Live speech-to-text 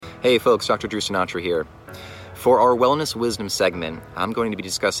Hey folks, Dr. Drew Sinatra here. For our Wellness Wisdom segment, I'm going to be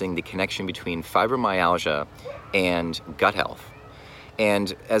discussing the connection between fibromyalgia and gut health.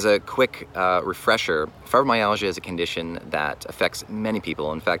 And as a quick refresher, fibromyalgia is a condition that affects many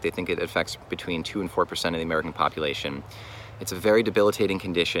people. In fact, they think it affects between 2 and 4% of the American population. It's a very debilitating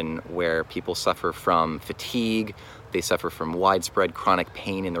condition where people suffer from fatigue, they suffer from widespread chronic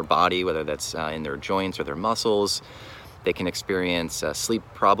pain in their body, whether that's in their joints or their muscles. They can experience sleep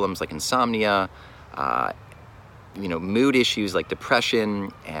problems like insomnia, mood issues like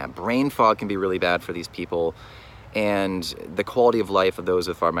depression, and brain fog can be really bad for these people, and the quality of life of those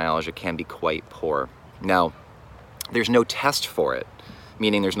with fibromyalgia can be quite poor. Now, there's no test for it,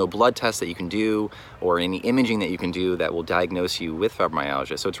 meaning there's no blood test that you can do or any imaging that you can do that will diagnose you with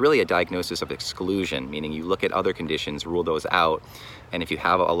fibromyalgia. So it's really a diagnosis of exclusion, meaning you look at other conditions, rule those out, and if you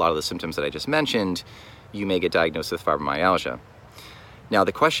have a lot of the symptoms that I just mentioned, you may get diagnosed with fibromyalgia. Now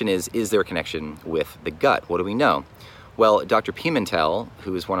the question is there a connection with the gut? What do we know? Well, Dr. Pimentel,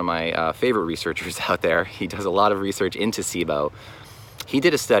 who is one of my favorite researchers out there, he does a lot of research into SIBO. He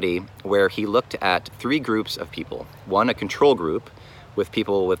did a study where he looked at 3 groups of people. One, a control group with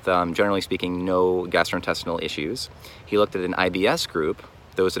people with, generally speaking, no gastrointestinal issues. He looked at an IBS group,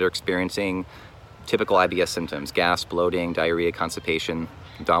 those that are experiencing typical IBS symptoms, gas, bloating, diarrhea, constipation,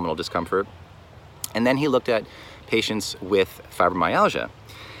 abdominal discomfort. And then he looked at patients with fibromyalgia.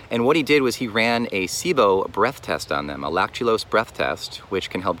 And what he did was he ran a SIBO breath test on them, a lactulose breath test, which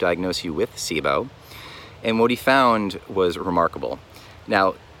can help diagnose you with SIBO. And what he found was remarkable.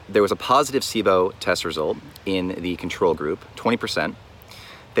 Now, there was a positive SIBO test result in the control group, 20%.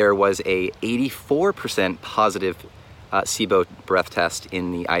 There was a 84% positive SIBO breath test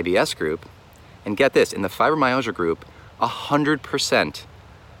in the IBS group. And get this, in the fibromyalgia group, 100%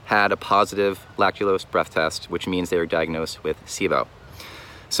 had a positive lactulose breath test, which means they were diagnosed with SIBO.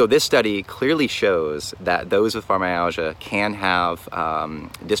 So this study clearly shows that those with fibromyalgia can have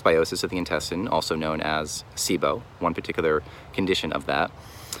dysbiosis of the intestine, also known as SIBO, one particular condition of that.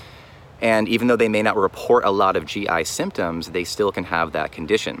 And even though they may not report a lot of GI symptoms, they still can have that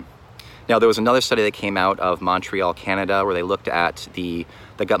condition. Now, there was another study that came out of Montreal, Canada, where they looked at the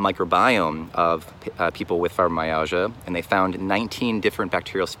gut microbiome of people with fibromyalgia, and they found 19 different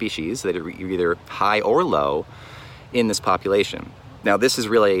bacterial species that are either high or low in this population. Now, this is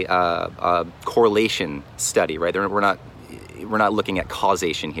really a correlation study, right? We're not looking at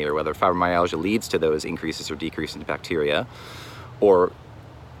causation here, whether fibromyalgia leads to those increases or decreases in bacteria, or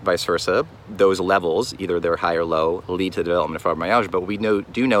vice versa. Those levels, either they're high or low, lead to the development of fibromyalgia, but we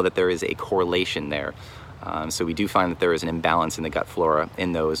do know that there is a correlation there. So we do find that there is an imbalance in the gut flora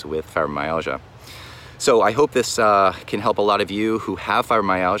in those with fibromyalgia. So I hope this can help a lot of you who have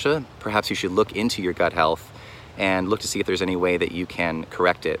fibromyalgia. Perhaps you should look into your gut health and look to see if there's any way that you can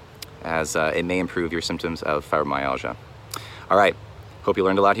correct it, as it may improve your symptoms of fibromyalgia. All right, hope you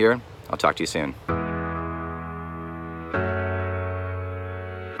learned a lot here. I'll talk to you soon.